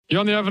You're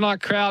on the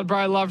overnight crowd,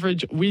 Bray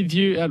Loveridge, with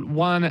you at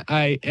 1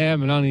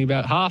 a.m. and only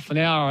about half an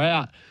hour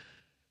out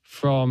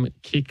from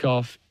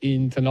kickoff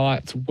in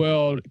tonight's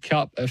World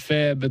Cup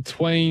affair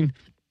between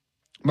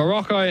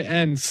Morocco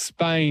and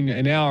Spain.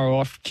 An hour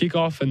off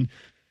kickoff and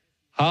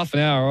half an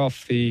hour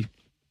off the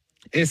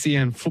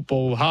SEN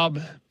Football Hub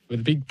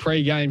with a big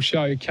pre-game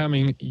show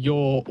coming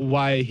your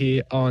way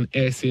here on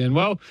SEN.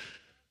 Well,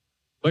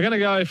 we're going to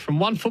go from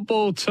one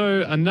football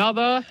to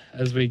another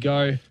as we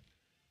go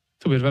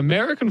to a bit of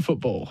American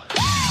football.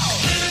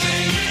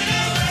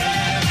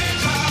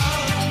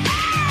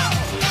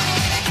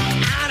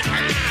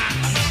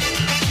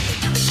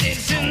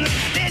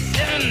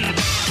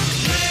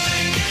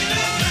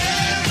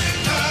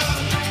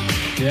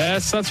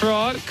 Yes, that's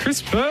right.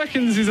 Chris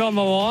Perkins is on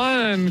the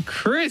line.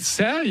 Chris,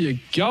 how are you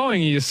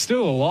going? Are you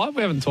still alive?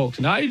 We haven't talked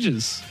in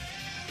ages.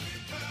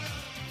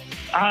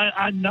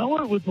 I know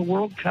it with the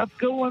World Cup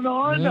going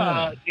on.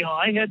 Yeah.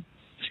 I had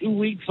 2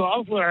 weeks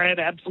off where I had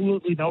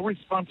absolutely no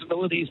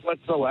responsibilities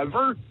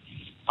whatsoever.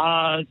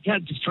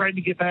 Just trying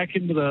to get back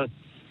into the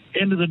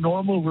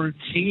normal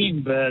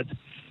routine. But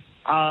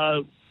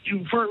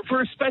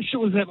for a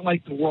special event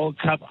like the World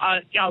Cup,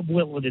 I'm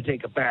willing to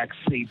take a back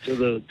seat to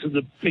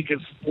the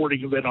biggest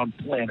sporting event on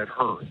planet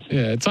Earth.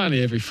 Yeah, it's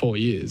only every 4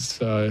 years,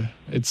 so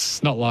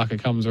it's not like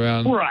it comes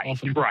around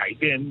often. Right.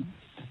 And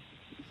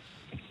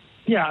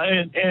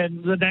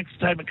the next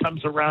time it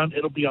comes around,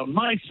 it'll be on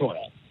my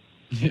soil.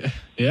 Yeah.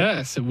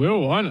 Yes, it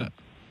will, won't it?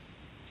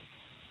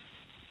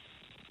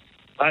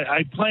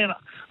 I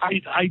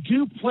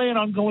do plan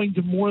on going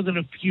to more than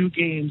a few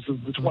games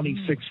of the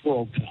 26th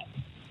World Cup.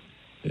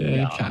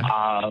 Yeah, okay.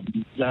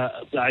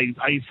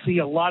 I see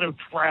a lot of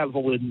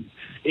travel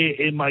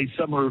in my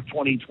summer of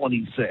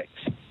 2026.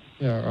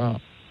 Yeah, right.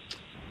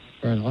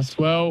 Very nice.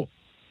 Well,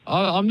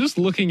 I'm just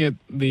looking at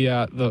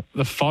the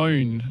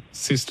phone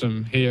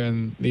system here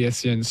in the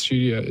SEN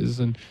studios,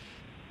 and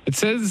it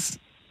says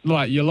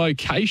like your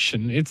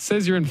location. It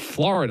says you're in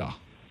Florida.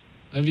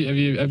 Have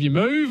you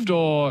moved,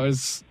 or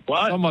has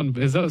someone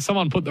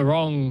put the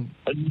wrong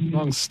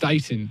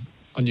state in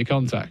on your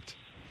contact?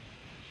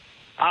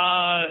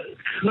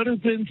 Could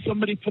have been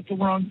somebody put the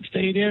wrong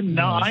state in.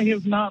 No, I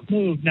have not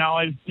moved. Now,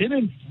 I've been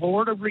in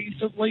Florida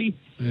recently.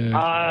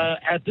 Yeah.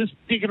 At this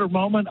particular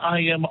moment,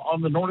 I am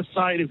on the north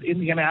side of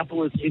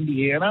Indianapolis,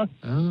 Indiana.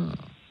 Oh.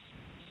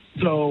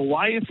 So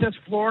why it says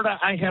Florida,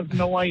 I have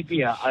no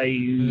idea.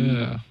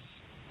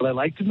 But I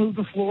like to move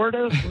to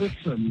Florida.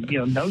 Listen,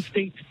 no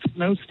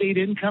state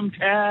income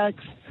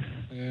tax,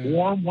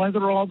 warm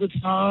weather all the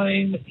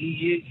time.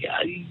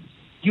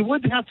 You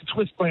wouldn't have to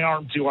twist my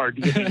arm too hard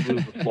to get me to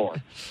move to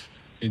Florida.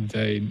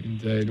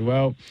 Indeed.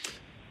 Well,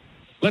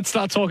 let's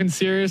start talking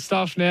serious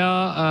stuff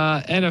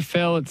now.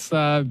 NFL, it's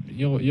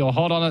you're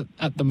hot on it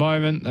at the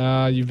moment.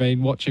 You've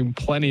been watching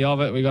plenty of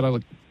it. We've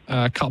got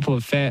a couple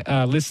of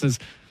listeners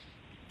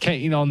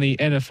keen on the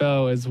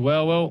NFL as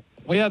well. Well,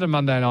 we had a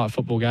Monday night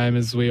football game,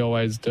 as we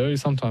always do.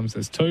 Sometimes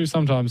there's two,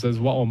 sometimes there's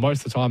one, or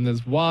most of the time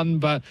there's one.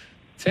 But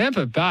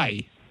Tampa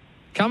Bay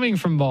coming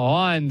from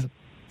behind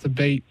to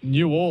beat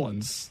New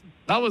Orleans.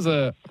 That was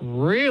a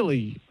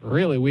really,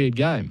 really weird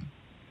game.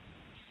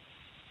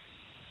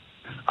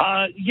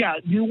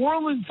 New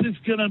Orleans is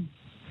going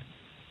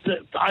to.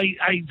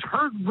 I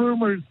heard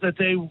rumors that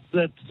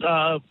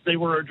they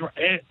were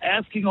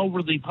asking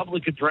over the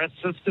public address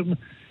system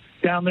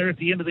down there at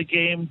the end of the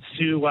game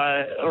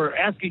or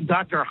asking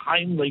Dr.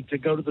 Heimlich to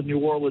go to the New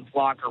Orleans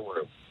locker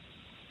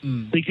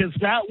room because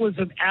that was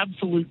an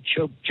absolute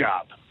choke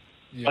job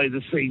by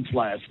the Saints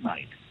last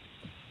night.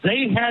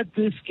 They had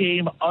this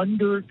game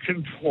under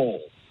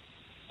control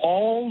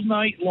all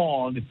night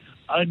long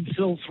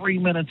until 3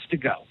 minutes to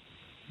go.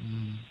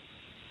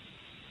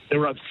 They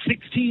were up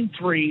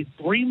 16-3,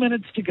 3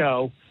 minutes to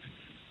go.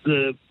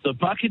 The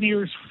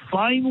Buccaneers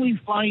finally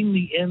find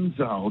the end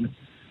zone,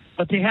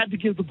 but they had to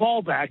give the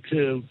ball back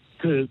to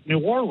New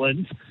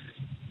Orleans,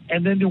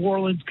 and then New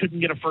Orleans couldn't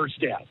get a first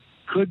down.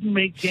 Couldn't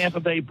make Tampa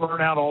Bay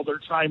burn out all their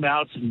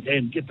timeouts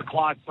and get the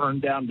clock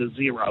burned down to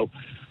 0.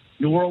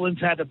 New Orleans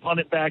had to punt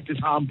it back to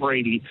Tom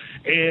Brady.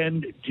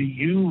 And do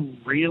you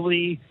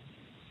really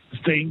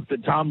think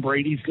that Tom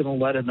Brady's going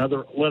to let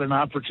an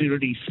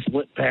opportunity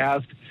slip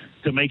past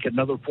to make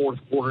another fourth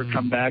quarter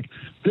comeback?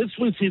 This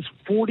was his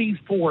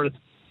 44th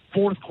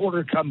fourth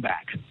quarter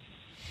comeback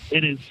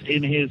in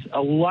his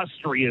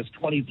illustrious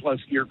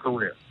 20-plus year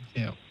career.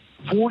 Yeah.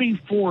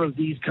 44 of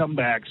these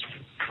comebacks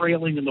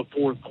trailing in the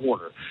fourth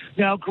quarter.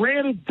 Now,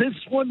 granted, this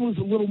one was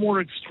a little more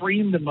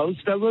extreme than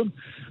most of them.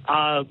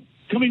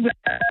 Coming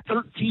back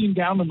 13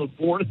 down in the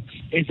fourth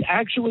is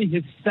actually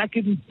his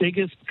second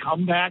biggest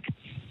comeback,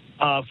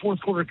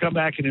 fourth quarter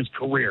comeback in his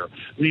career.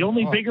 The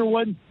only bigger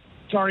one,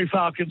 sorry,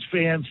 Falcons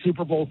fans,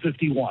 Super Bowl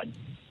 51.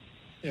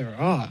 Yeah,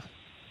 right.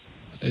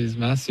 It is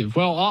massive.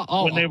 Well,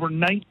 when they were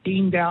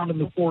 19 down in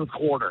the fourth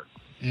quarter.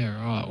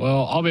 Yeah, right.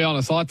 Well, I'll be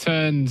honest. I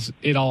turned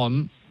it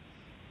on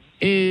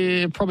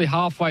probably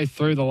halfway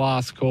through the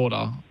last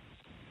quarter,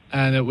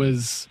 and it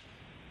was,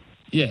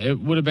 it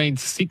would have been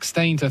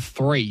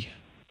 16-3.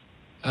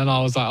 And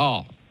I was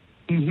like,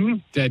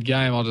 dead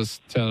game, I'll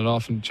just turn it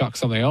off and chuck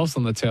something else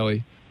on the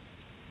telly.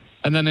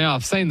 And then now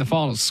I've seen the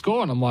final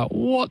score and I'm like,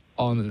 what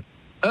on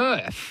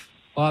earth?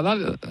 Like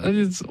that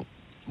is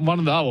one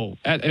of the,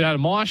 out of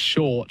my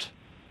short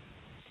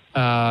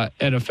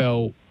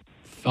NFL,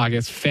 I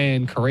guess,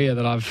 fan career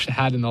that I've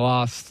had in the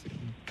last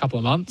couple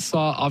of months,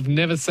 I've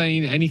never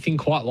seen anything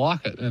quite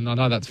like it. And I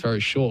know that's very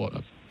short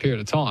a period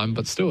of time,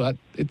 but still,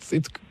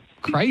 it's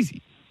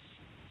crazy.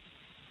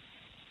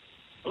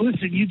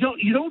 Listen, you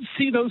don't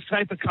see those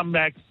type of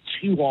comebacks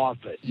too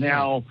often. Yeah.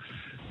 Now,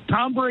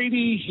 Tom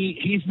Brady,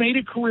 he's made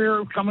a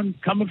career coming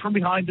from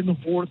behind in the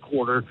fourth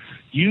quarter.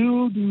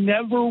 You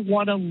never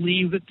want to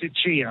leave it to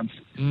chance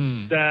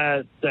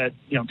that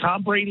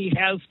Tom Brady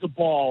has the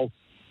ball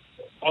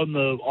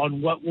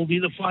on what will be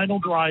the final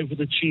drive with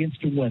a chance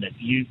to win it.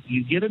 You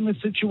get in a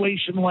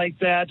situation like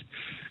that,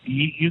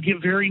 you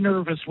get very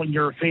nervous when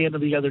you're a fan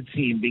of the other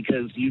team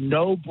because you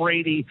know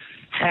Brady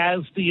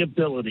has the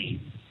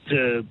ability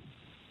to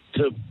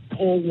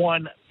pull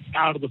one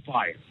out of the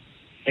fire.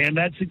 And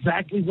that's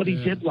exactly what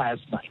he did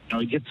last night.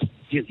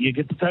 You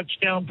get the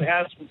touchdown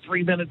pass with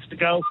 3 minutes to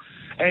go,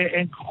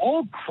 and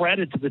all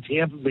credit to the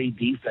Tampa Bay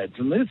defense.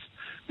 And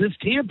this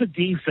Tampa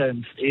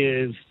defense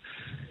is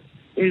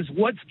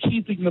what's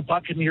keeping the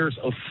Buccaneers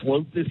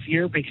afloat this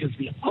year because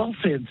the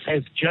offense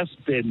has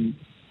just been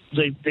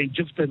they've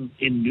just been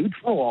in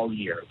neutral all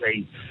year.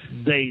 They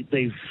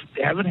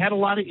haven't had a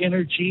lot of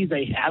energy.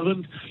 They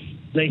haven't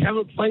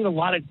played a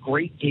lot of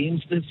great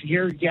games this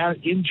year. Yeah,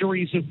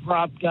 injuries have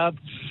cropped up.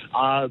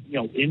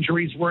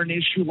 Injuries were an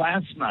issue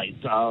last night.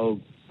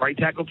 Right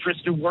tackle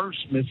Tristan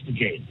Wirfs missed the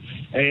game,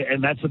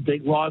 and that's a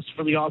big loss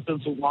for the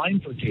offensive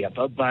line for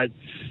Tampa. But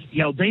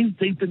they've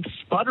been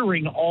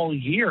sputtering all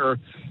year.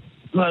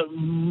 But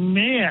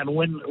man,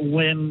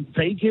 when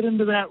they get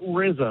into that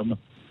rhythm,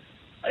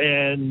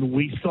 and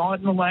we saw it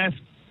in the last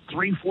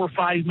 3, 4,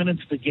 5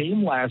 minutes of the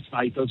game last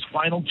night, those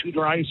final 2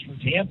 drives from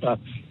Tampa,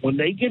 when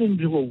they get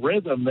into a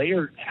rhythm, they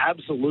are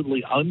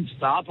absolutely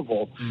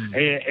unstoppable.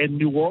 And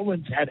New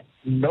Orleans had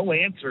no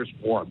answers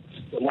for them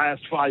the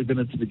last 5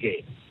 minutes of the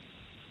game.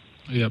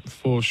 Yep,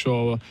 for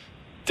sure.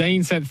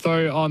 Dean sent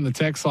through on the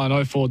text line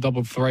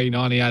 0433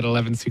 98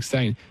 11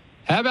 16.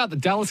 How about the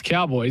Dallas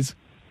Cowboys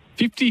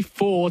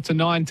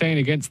 54-19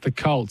 against the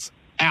Colts?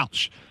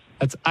 Ouch.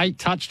 That's 8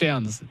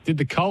 touchdowns. Did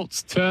the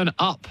Colts turn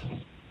up?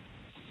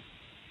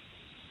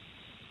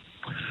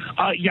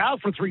 Yeah,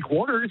 for 3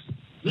 quarters.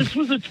 This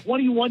was a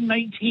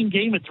 21-19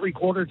 game at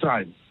 3-quarter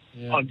time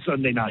on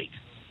Sunday night.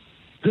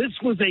 This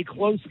was a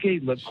close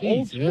game. The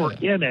Colts were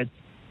in it,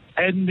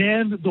 and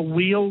then the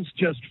wheels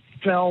just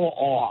fell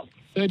off.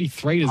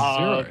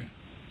 33-0.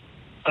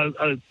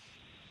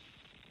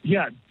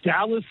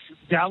 Dallas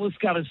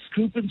got a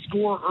scoop and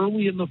score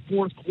early in the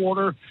fourth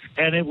quarter,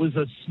 and it was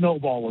a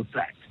snowball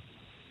effect.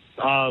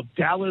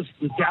 Dallas's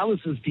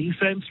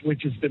defense,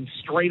 which has been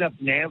straight up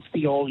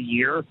nasty all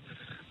year,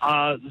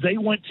 they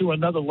went to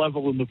another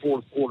level in the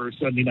fourth quarter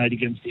Sunday night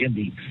against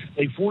Indy.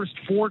 They forced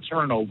 4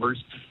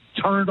 turnovers,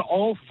 turned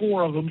all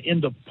 4 of them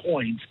into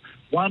points,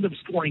 wound up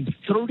scoring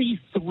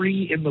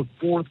 33 in the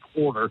fourth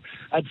quarter.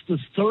 That's the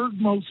 3rd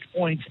most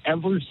points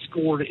ever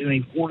scored in a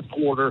fourth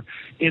quarter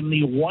in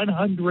the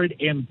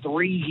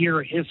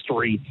 103-year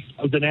history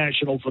of the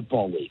National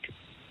Football League.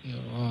 Yeah,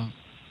 wow.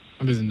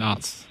 That is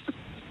nuts.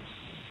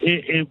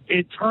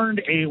 It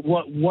turned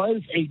what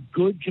was a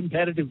good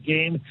competitive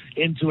game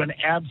into an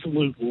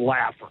absolute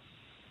laugher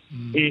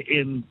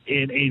in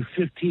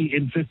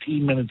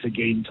 15 minutes of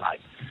game time.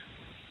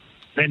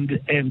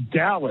 And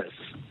Dallas,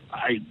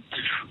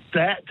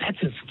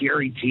 that's a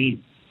scary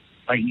team.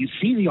 Like, you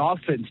see the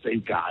offense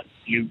they've got.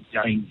 You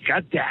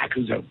got Dak,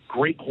 who's a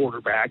great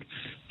quarterback.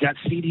 Got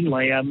CeeDee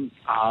Lamb,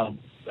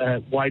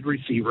 wide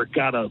receiver.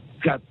 Got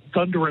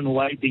thunder and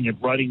lightning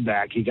at running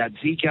back. You got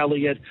Zeke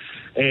Elliott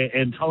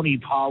and Tony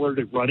Pollard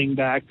at running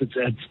back.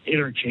 That's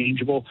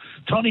interchangeable.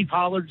 Tony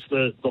Pollard's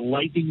the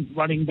lightning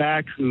running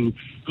back who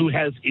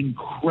has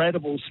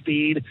incredible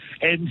speed,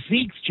 and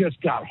Zeke's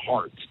just got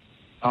heart.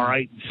 All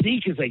right,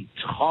 Zeke is a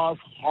tough,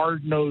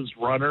 hard-nosed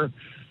runner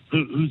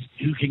who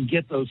can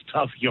get those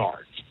tough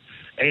yards,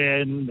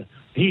 and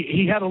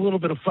he had a little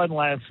bit of fun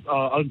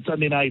on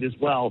Sunday night as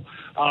well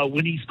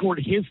when he scored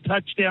his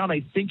touchdown.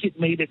 I think it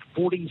made it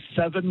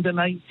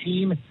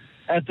 47-19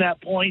 at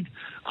that point.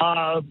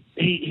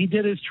 He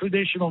did his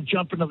traditional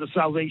jump into the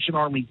Salvation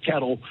Army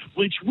kettle,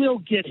 which will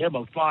get him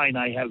a fine,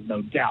 I have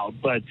no doubt,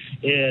 but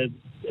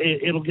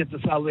it'll get the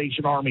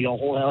Salvation Army a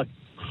whole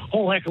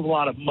heck of a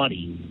lot of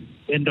money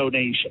in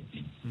donations.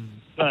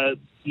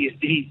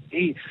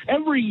 He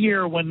every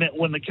year when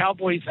the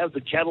Cowboys have the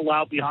kettle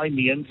out behind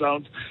the end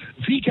zones,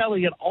 Zeke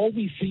Elliott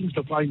always seems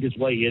to find his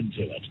way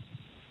into it.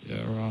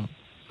 Yeah, right.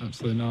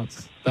 Absolutely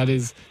nuts. That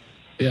is,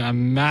 a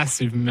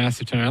massive,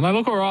 massive turnaround. They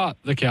look all right,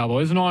 the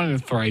Cowboys,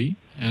 9-3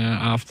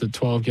 after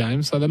 12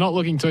 games, so they're not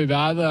looking too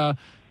bad. I'm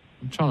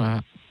trying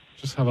to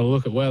just have a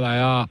look at where they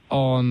are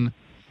on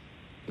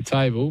the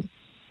table.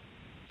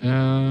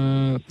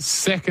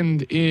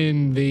 Second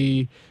in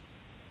the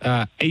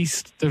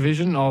East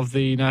Division of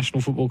the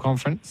National Football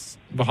Conference,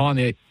 behind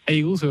the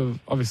Eagles, who have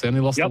obviously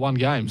only lost the one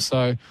game.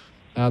 So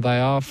they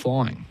are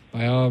flying.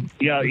 They are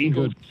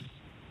Eagles. good.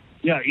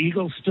 Yeah,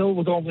 Eagles still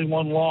with only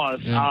one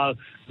loss. Yeah.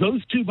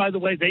 Those two, by the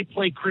way, they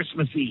play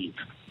Christmas Eve.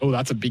 Oh,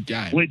 that's a big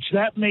game. Which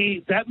that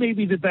may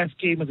be the best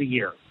game of the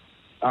year.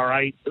 All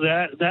right,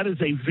 that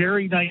is a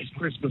very nice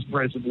Christmas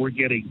present we're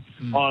getting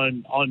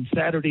on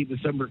Saturday,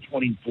 December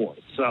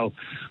 24th. So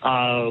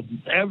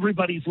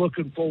everybody's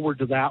looking forward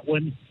to that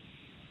one.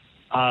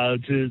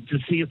 To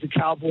see if the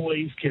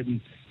Cowboys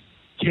can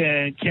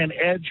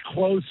edge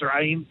closer.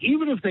 I mean,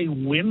 even if they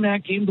win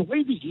that game, the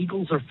way the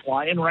Eagles are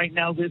flying right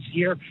now this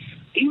year,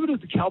 even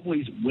if the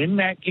Cowboys win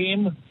that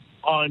game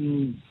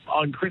on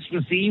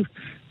Christmas Eve,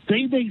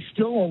 they may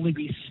still only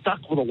be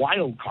stuck with a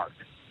wild card.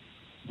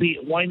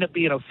 Wind up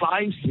being a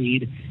 5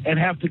 seed and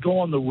have to go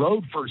on the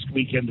road first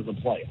weekend of the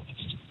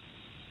playoffs.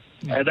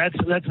 And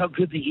that's how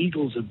good the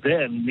Eagles have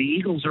been. The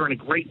Eagles are in a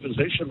great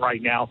position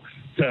right now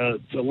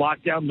to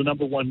lock down the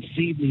number 1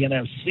 seed in the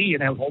NFC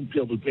and have home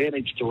field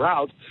advantage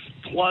throughout,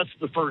 plus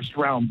the first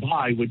round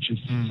bye, which is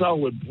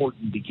so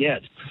important to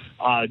get.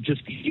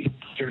 Just to give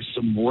there's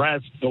some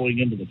rest going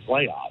into the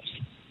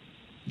playoffs.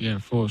 Yeah,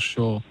 for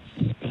sure.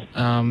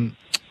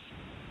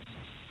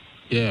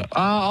 Yeah,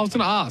 I was going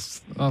to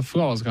ask. I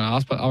forgot what I was going to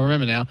ask, but I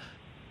remember now.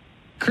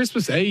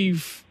 Christmas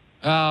Eve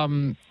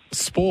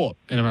sport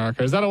in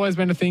America, has that always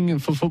been a thing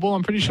for football?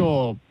 I'm pretty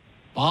sure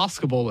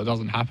basketball, it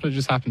doesn't happen. It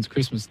just happens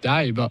Christmas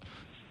Day. But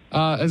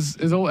has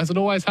it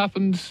always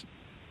happened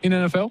in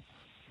NFL?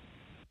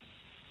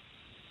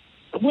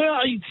 Well,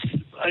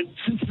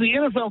 since the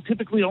NFL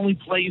typically only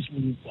plays,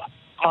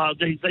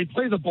 they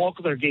play the bulk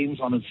of their games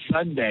on a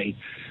Sunday.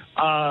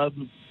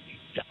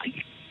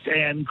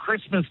 And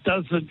Christmas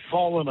doesn't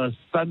fall on a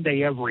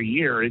Sunday every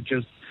year. It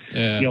just,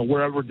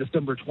 wherever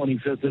December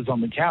 25th is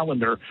on the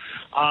calendar.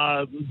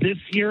 This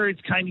year,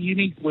 it's kind of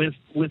unique with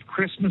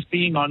Christmas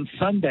being on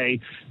Sunday.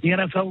 The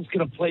NFL is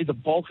going to play the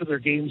bulk of their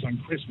games on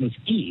Christmas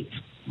Eve.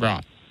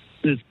 Right.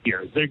 This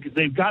year,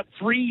 they've got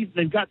three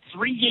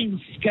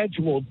games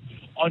scheduled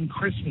on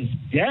Christmas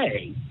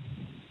Day.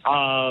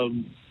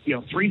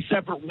 3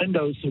 separate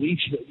windows, so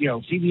each,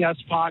 CBS,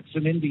 Fox,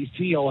 and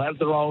NBC will have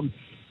their own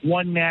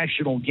one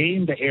national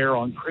game to air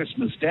on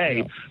Christmas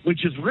Day,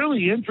 which is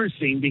really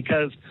interesting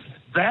because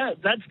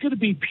that's going to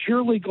be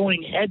purely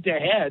going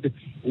head-to-head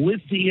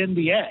with the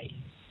NBA.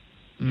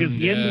 Because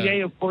the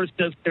NBA, of course,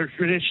 does their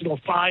traditional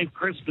 5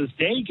 Christmas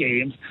Day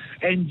games,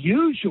 and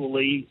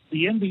usually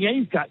the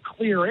NBA's got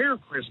clear air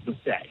Christmas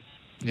Day.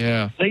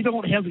 Yeah. They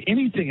don't have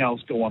anything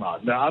else going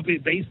on. Now,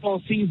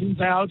 baseball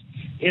season's out.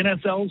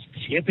 NFL's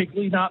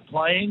typically not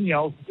playing.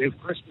 If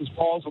Christmas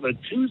falls on a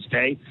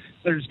Tuesday,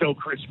 there's no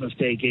Christmas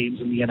Day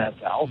games in the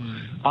NFL.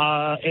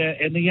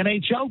 And the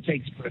NHL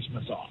takes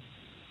Christmas off.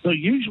 So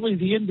usually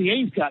the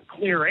NBA's got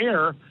clear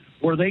air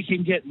where they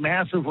can get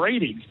massive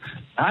ratings.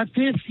 Not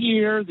this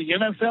year. The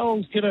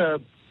NFL is going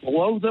to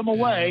blow them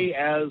away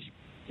as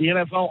the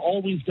NFL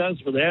always does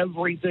with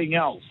everything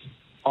else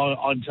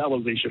on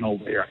television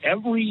over here.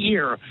 Every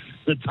year,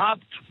 the top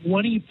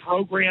 20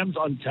 programs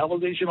on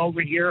television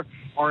over here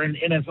are an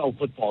NFL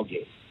football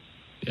game.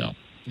 Yeah.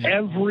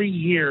 Every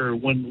year,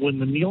 when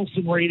the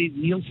Nielsen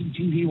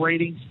TV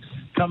ratings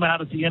come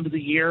out at the end of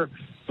the year,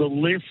 the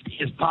list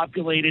is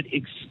populated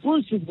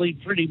exclusively,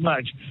 pretty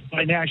much,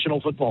 by National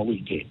Football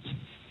League games.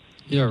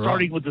 Yeah, right.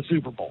 Starting with the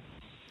Super Bowl.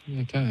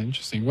 Okay,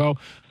 interesting. Well,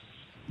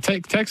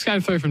 text came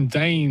through from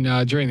Dean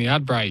during the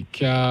ad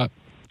break.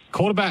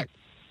 Quarterback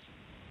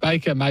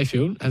Baker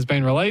Mayfield has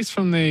been released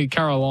from the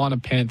Carolina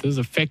Panthers,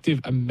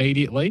 effective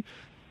immediately.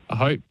 I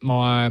hope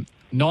my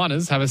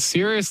Niners have a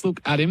serious look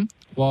at him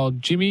while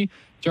Jimmy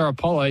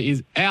Garoppolo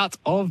is out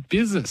of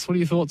business. What are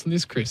your thoughts on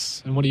this,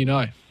 Chris? And what do you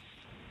know?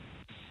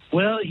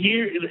 Well,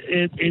 here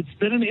it's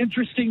been an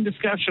interesting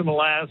discussion the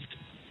last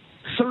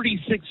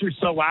 36 or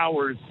so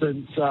hours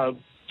since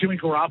Jimmy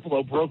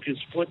Garoppolo broke his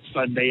foot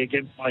Sunday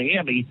against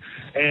Miami,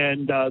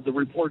 and the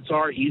reports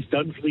are he's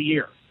done for the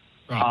year.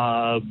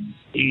 Right.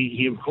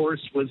 He, of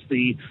course, was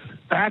the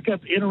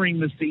backup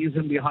entering the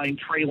season behind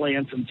Trey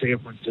Lance in San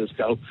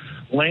Francisco.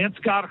 Lance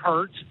got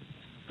hurt.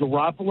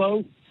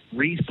 Garoppolo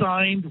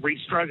re-signed with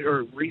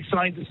San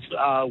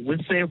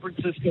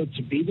Francisco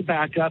to be the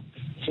backup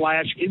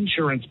 /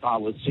 insurance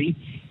policy,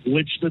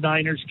 which the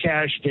Niners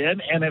cashed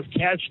in and have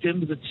cashed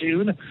in to the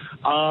tune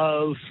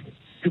of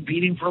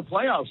competing for a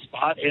playoff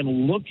spot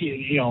and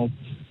looking,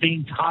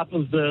 being top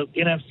of the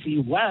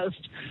NFC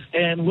West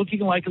and looking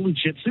like a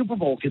legit Super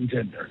Bowl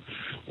contender.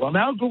 Well,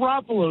 now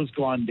Garoppolo's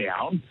gone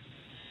down.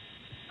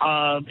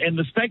 And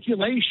the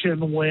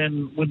speculation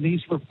when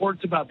these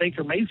reports about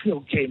Baker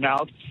Mayfield came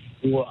out,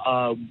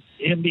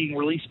 him being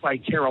released by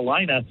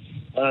Carolina,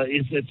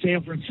 is that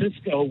San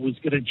Francisco was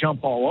going to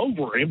jump all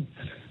over him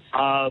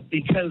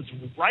because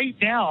right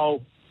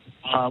now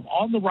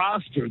on the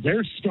roster,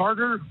 their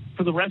starter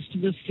for the rest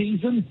of this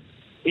season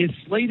is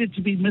slated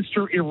to be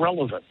Mr.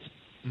 Irrelevant.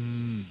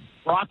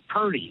 Brock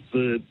Purdy,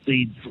 the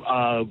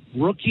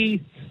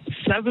rookie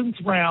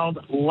 7th round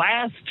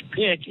last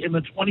pick in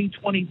the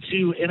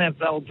 2022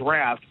 NFL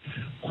draft,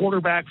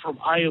 quarterback from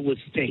Iowa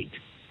State.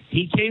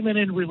 He came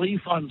in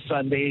relief on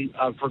Sunday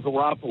for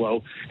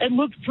Garoppolo and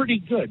looked pretty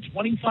good.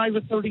 25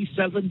 of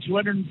 37,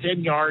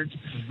 210 yards,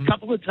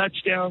 couple of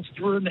touchdowns,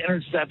 threw an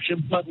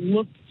interception, but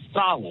looked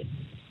solid.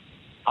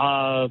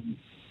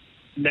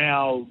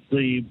 Now,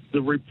 the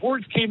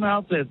reports came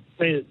out that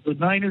the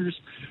Niners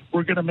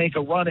were going to make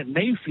a run at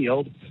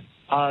Mayfield.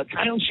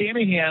 Kyle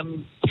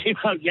Shanahan came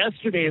out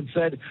yesterday and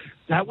said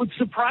that would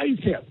surprise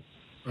him.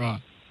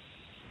 Right.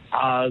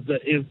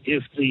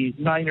 If the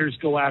Niners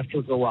go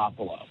after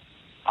Garoppolo.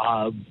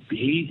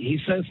 He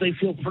says they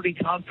feel pretty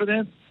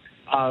confident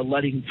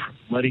letting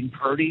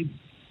Purdy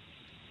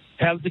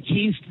have the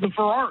keys to the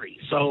Ferrari.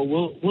 So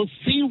we'll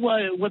see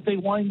what they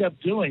wind up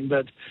doing.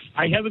 But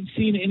I haven't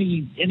seen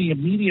any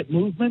immediate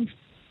movement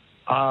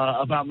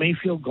about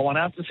Mayfield going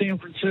out to San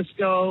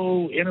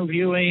Francisco,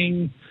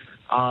 interviewing,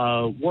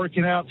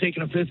 working out,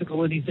 taking a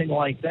physical, anything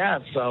like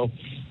that. So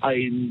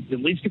at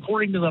least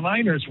according to the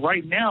Niners,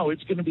 right now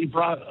it's going to be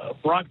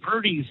Brock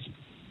Purdy's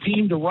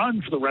team to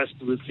run for the rest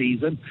of the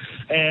season,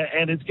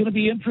 and it's going to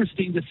be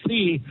interesting to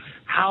see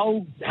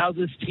how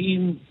this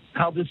team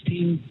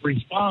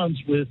responds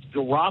with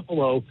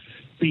Garoppolo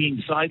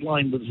being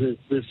sidelined with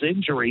this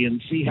injury, and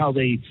see how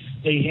they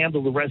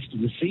handle the rest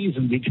of the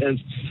season, because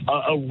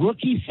a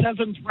rookie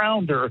seventh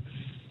rounder,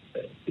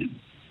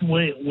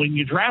 when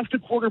you draft a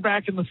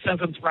quarterback in the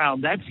seventh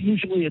round, that's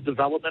usually a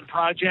development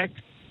project.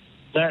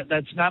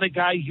 That's not a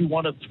guy you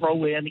want to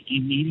throw in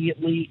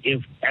immediately,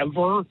 if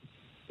ever,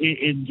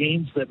 in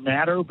games that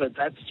matter. But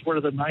that's where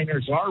the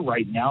Niners are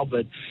right now.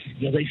 But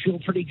they feel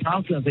pretty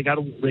confident. They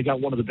got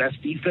one of the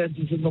best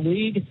defenses in the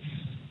league,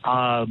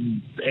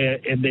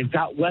 and they've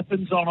got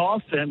weapons on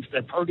offense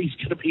that Purdy's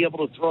going to be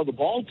able to throw the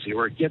ball to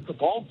or get the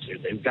ball to.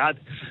 They've got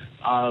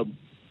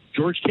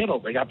George Kittle.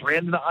 They got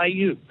Brandon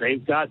Ayuk.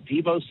 They've got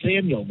Deebo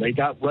Samuel. They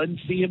got Run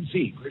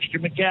CMC,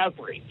 Christian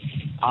McCaffrey.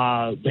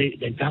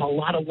 They've got a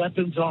lot of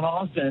weapons on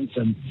offense,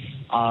 and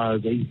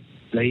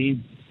they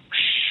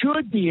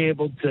should be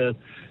able to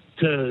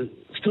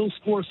still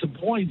score some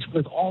points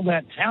with all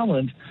that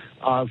talent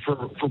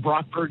for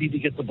Brock Purdy to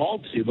get the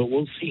ball to. But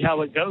we'll see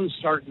how it goes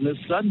starting this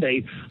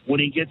Sunday when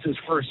he gets his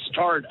first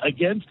start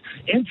against,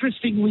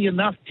 interestingly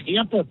enough,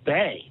 Tampa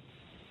Bay.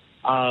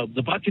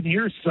 The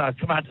Buccaneers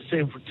come out to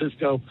San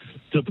Francisco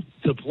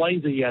to play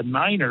the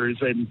Niners,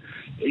 and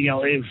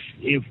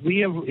if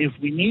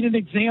we need an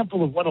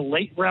example of what a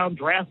late round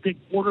draft pick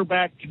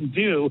quarterback can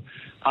do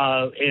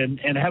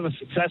and have a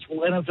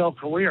successful NFL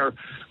career,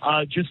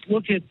 just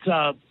look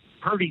at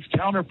Purdy's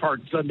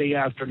counterpart Sunday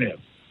afternoon,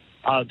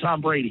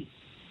 Tom Brady.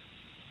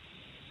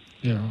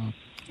 Yeah.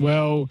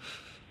 Well,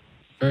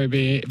 very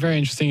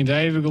interesting,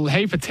 Dave. We've got a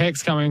heap of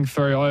text coming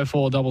through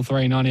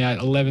 0433 98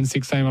 11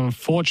 16.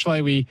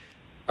 Unfortunately, we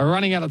are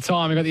running out of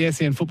time. We've got the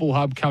SEN Football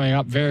Hub coming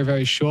up very,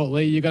 very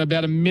shortly. You've got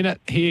about a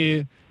minute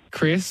here,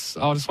 Chris.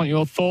 I just want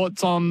your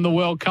thoughts on the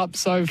World Cup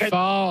so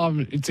far.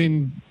 It's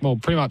in,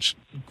 pretty much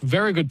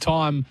very good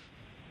time.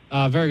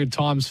 Very good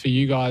times for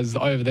you guys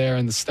over there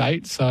in the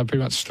States, pretty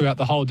much throughout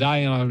the whole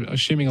day, and I'm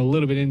assuming a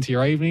little bit into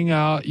your evening.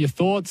 Your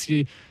thoughts?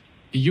 The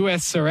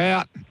US are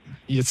out.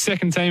 Your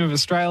second team of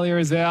Australia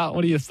is out.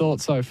 What are your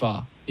thoughts so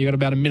far? You got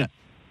about a minute.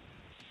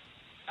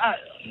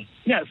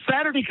 Yeah,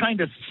 Saturday kind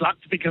of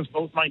sucked because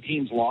both my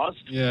teams lost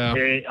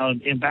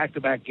in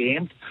back-to-back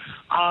games.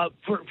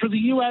 For the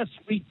U.S.,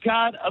 we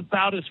got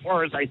about as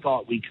far as I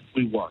thought we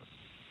were.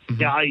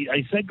 Mm-hmm. Yeah,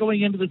 I said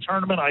going into the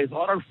tournament, I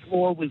thought our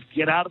floor was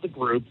get out of the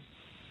group,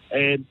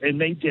 and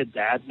they did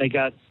that. They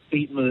got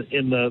beaten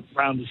in the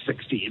round of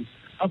 16.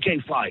 Okay,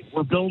 fine.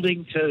 We're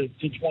building to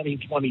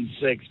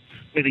 2026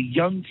 with a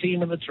young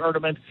team in the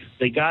tournament.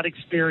 They got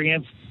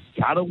experience,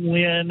 got a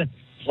win,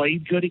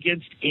 played good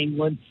against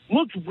England,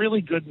 looked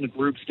really good in the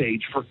group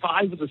stage for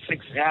 5 of the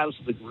 6 halves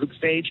of the group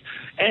stage,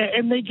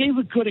 and they gave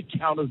a good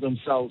account of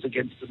themselves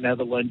against the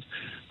Netherlands.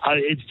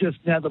 It's just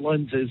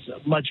Netherlands is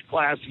much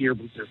classier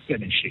with their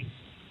finishing.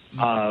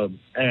 And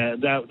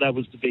that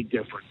was the big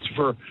difference.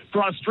 For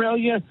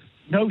Australia,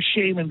 no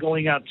shame in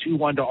going out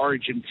 2-1 to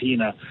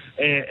Argentina.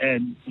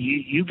 And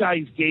you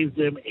guys gave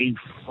them a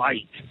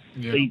fight,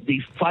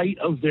 the fight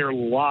of their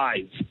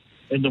lives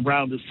in the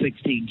round of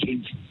 16.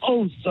 Came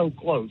so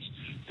close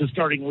to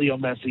starting Leo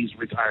Messi's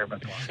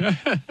retirement.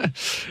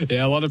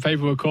 Yeah, a lot of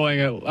people were calling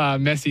it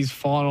Messi's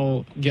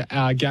final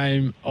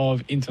game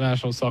of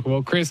international soccer.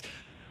 Well, Chris,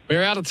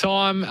 we're out of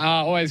time.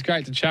 Always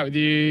great to chat with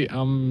you.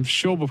 I'm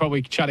sure we'll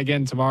probably chat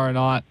again tomorrow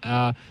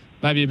night,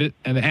 maybe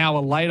an hour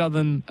later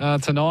than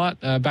tonight,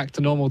 back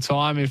to normal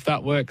time if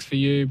that works for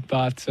you.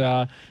 But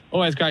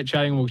always great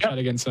chatting. We'll chat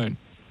again soon.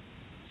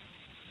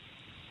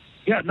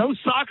 Yeah, no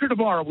soccer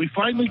tomorrow. We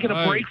finally get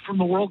a break from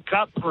the World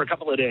Cup for a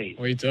couple of days.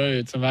 We do.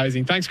 It's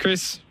amazing. Thanks,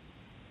 Chris.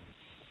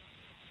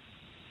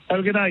 Have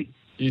a good night.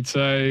 You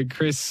too,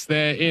 Chris,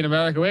 there in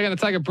America. We're going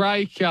to take a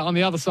break. On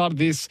the other side of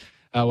this,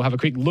 we'll have a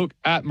quick look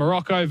at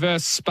Morocco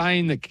versus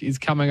Spain that is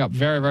coming up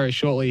very, very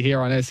shortly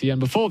here on SEN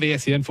before the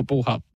SEN Football Hub.